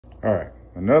All right,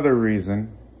 another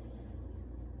reason.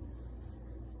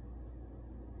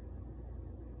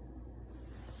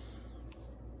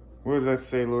 What does that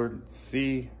say, Lord?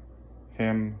 See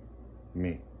him,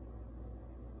 me.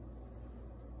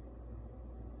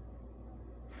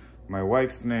 My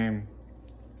wife's name,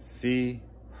 C,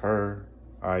 her,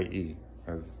 I-E,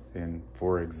 as in,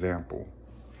 for example.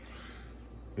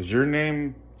 Is your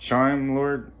name Chime,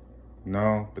 Lord?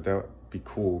 No, but that would be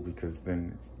cool because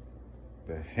then it's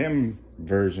the him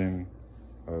version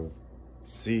of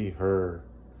see, her.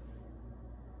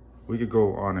 We could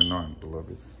go on and on,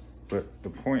 beloveds. But the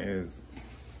point is,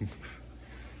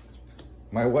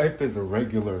 my wife is a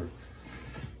regular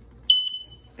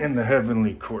in the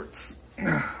heavenly courts.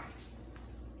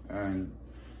 And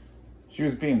she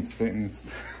was being sentenced.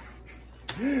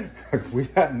 We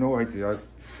had no idea.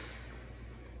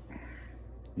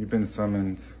 You've been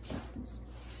summoned.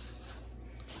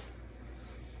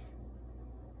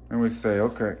 And we say,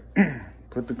 okay,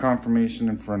 put the confirmation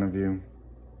in front of you.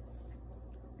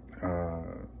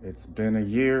 It's been a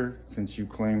year since you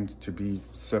claimed to be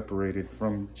separated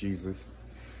from Jesus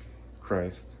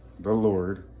Christ, the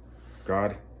Lord,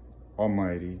 God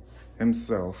Almighty,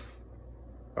 Himself,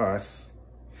 us.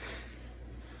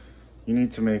 You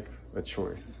need to make a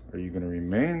choice. Are you going to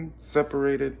remain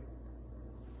separated?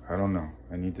 I don't know.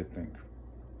 I need to think.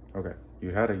 Okay,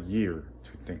 you had a year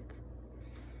to think.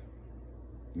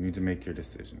 You need to make your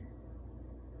decision.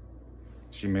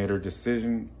 She made her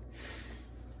decision.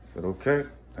 Said, okay,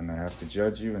 then I have to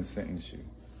judge you and sentence you.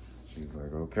 She's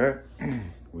like, okay.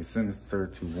 We sentenced her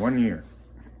to 1 year.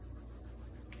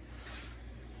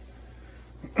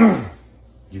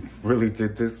 You really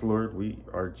did this, Lord? We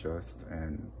are just.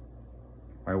 And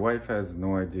my wife has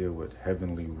no idea what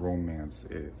heavenly romance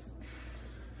is.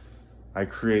 I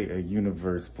create a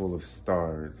universe full of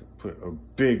stars, put a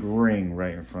big ring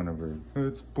right in front of her.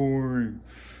 That's boring.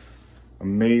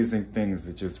 Amazing things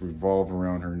that just revolve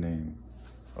around her name.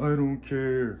 I don't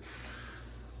care.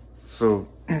 So,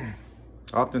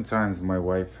 oftentimes my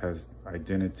wife has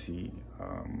identity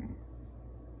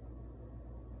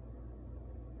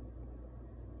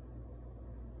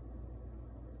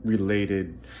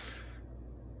related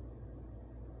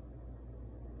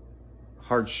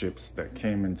hardships that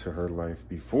came into her life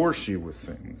before she was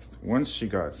sentenced. Once she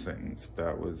got sentenced,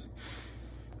 that was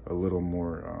a little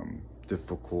more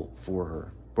difficult for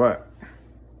her. But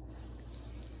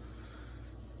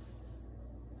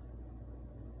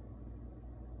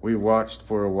we watched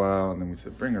for a while and then we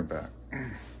said, bring her back.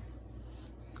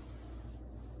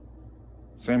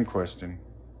 Same question.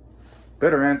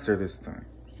 Better answer this time.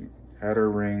 She had her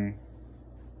ring.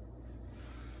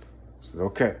 She said,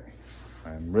 okay,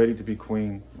 I'm ready to be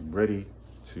queen. I'm ready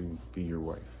to be your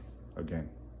wife again.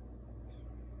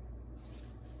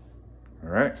 All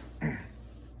right.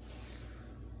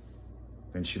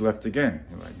 Then she left again.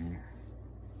 We're like,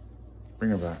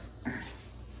 bring her back.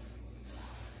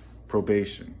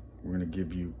 Probation. We're going to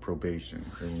give you probation.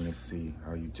 And we're going to see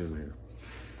how you do here.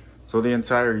 So the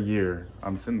entire year,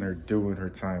 I'm sitting there doing her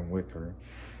time with her,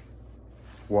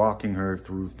 walking her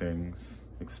through things,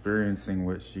 experiencing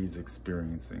what she's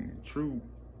experiencing. True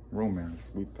romance,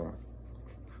 we thought.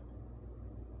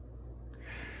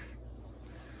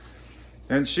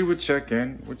 And she would check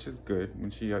in, which is good.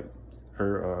 When she had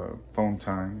her phone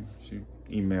time, she'd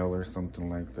email or something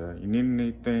like that. You need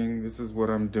anything? This is what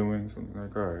I'm doing. Something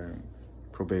like, all right,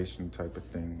 probation type of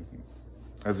things.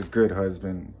 As a good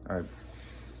husband, I've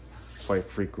quite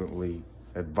frequently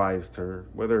advised her,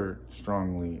 whether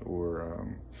strongly or...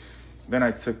 Then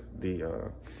I took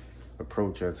the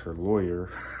approach as her lawyer,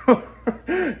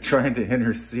 trying to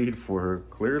intercede for her,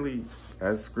 clearly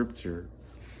as scripture.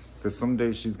 Because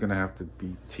someday she's going to have to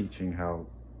be teaching how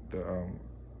the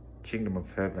kingdom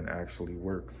of heaven actually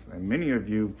works. And many of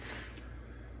you,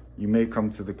 you may come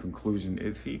to the conclusion,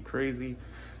 is he crazy?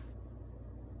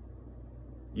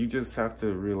 You just have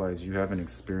to realize you haven't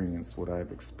experienced what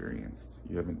I've experienced.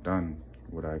 You haven't done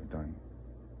what I've done.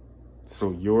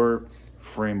 So your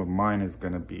frame of mind is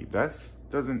going to be, that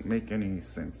doesn't make any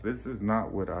sense. This is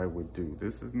not what I would do.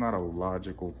 This is not a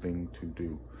logical thing to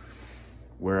do.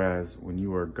 Whereas when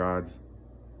you are God's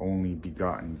only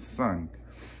begotten son,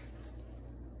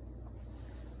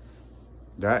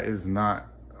 that is not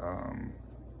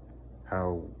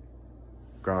how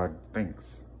God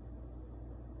thinks.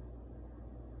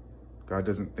 God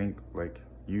doesn't think like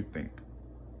you think.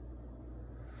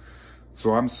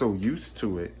 So I'm so used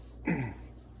to it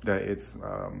that it's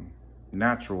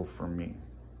natural for me.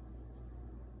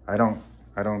 I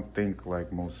don't think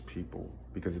like most people,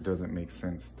 because it doesn't make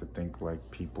sense to think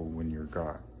like people when you're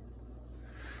God.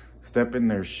 step in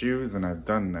their shoes, and I've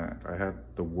done that. I had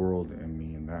the world in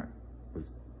me, and that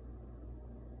was,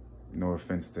 no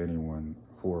offense to anyone,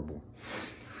 horrible.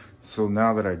 So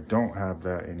now that I don't have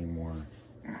that anymore,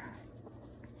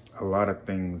 a lot of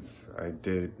things I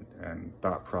did and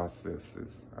thought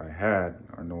processes I had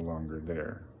are no longer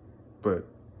there. But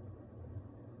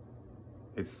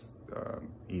it's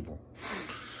evil.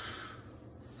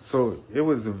 So it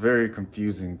was a very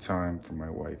confusing time for my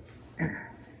wife.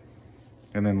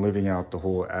 And then living out the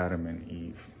whole Adam and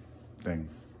Eve thing.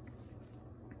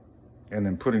 And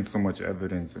then putting so much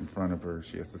evidence in front of her,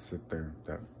 she has to sit there.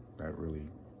 That really,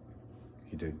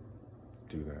 he did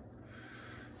do that.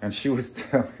 And she was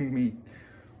telling me,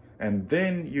 and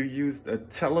then you used a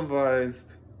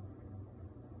televised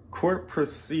court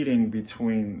proceeding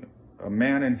between a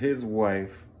man and his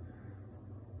wife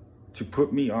to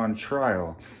put me on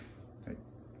trial.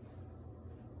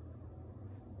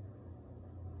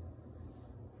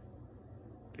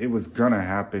 It was gonna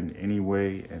happen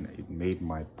anyway, and it made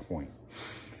my point.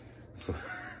 So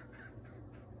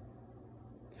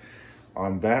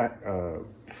on that,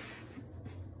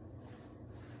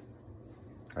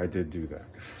 I did do that.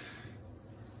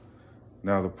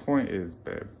 Now the point is,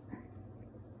 babe,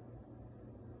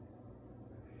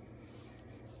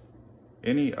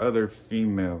 any other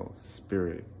female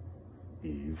spirit,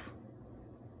 Eve,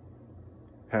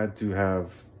 had to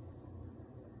have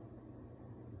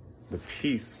the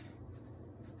peace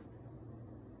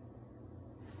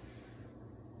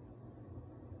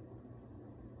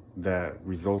that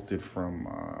resulted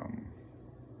from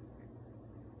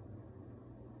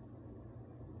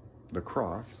the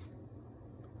cross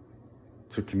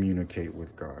to communicate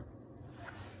with God.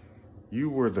 You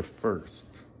were the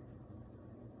first,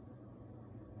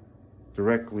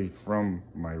 directly from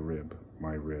my rib.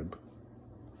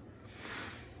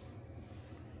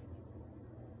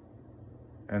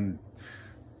 And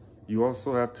you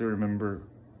also have to remember,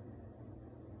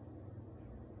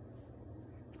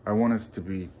 I want us to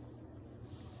be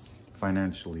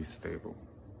financially stable,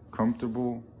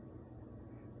 comfortable,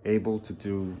 able to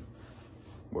do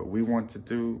what we want to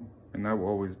do, and that will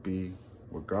always be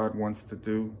what God wants to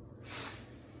do.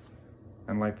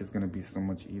 And life is going to be so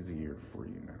much easier for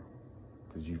you now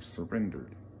because you've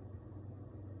surrendered.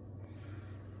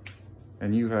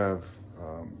 And you have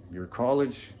your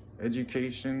college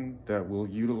education that we'll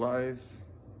utilize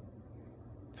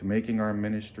to making our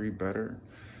ministry better.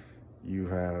 You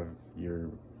have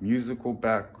your musical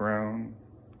background,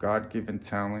 God-given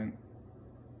talent.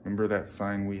 Remember that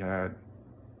sign we had?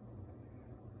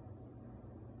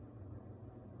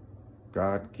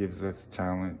 God gives us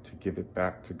talent to give it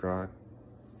back to God.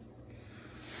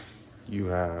 You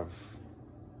have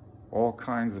all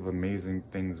kinds of amazing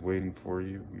things waiting for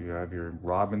you. You have your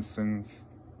Robinsons,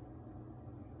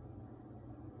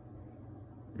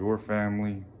 your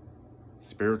family,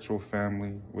 spiritual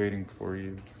family waiting for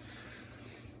you.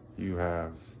 You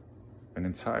have an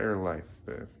entire life,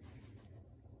 babe.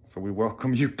 So we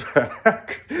welcome you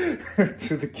back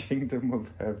to the kingdom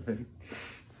of heaven.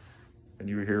 And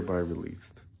you are hereby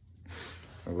released.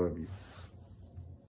 I love you.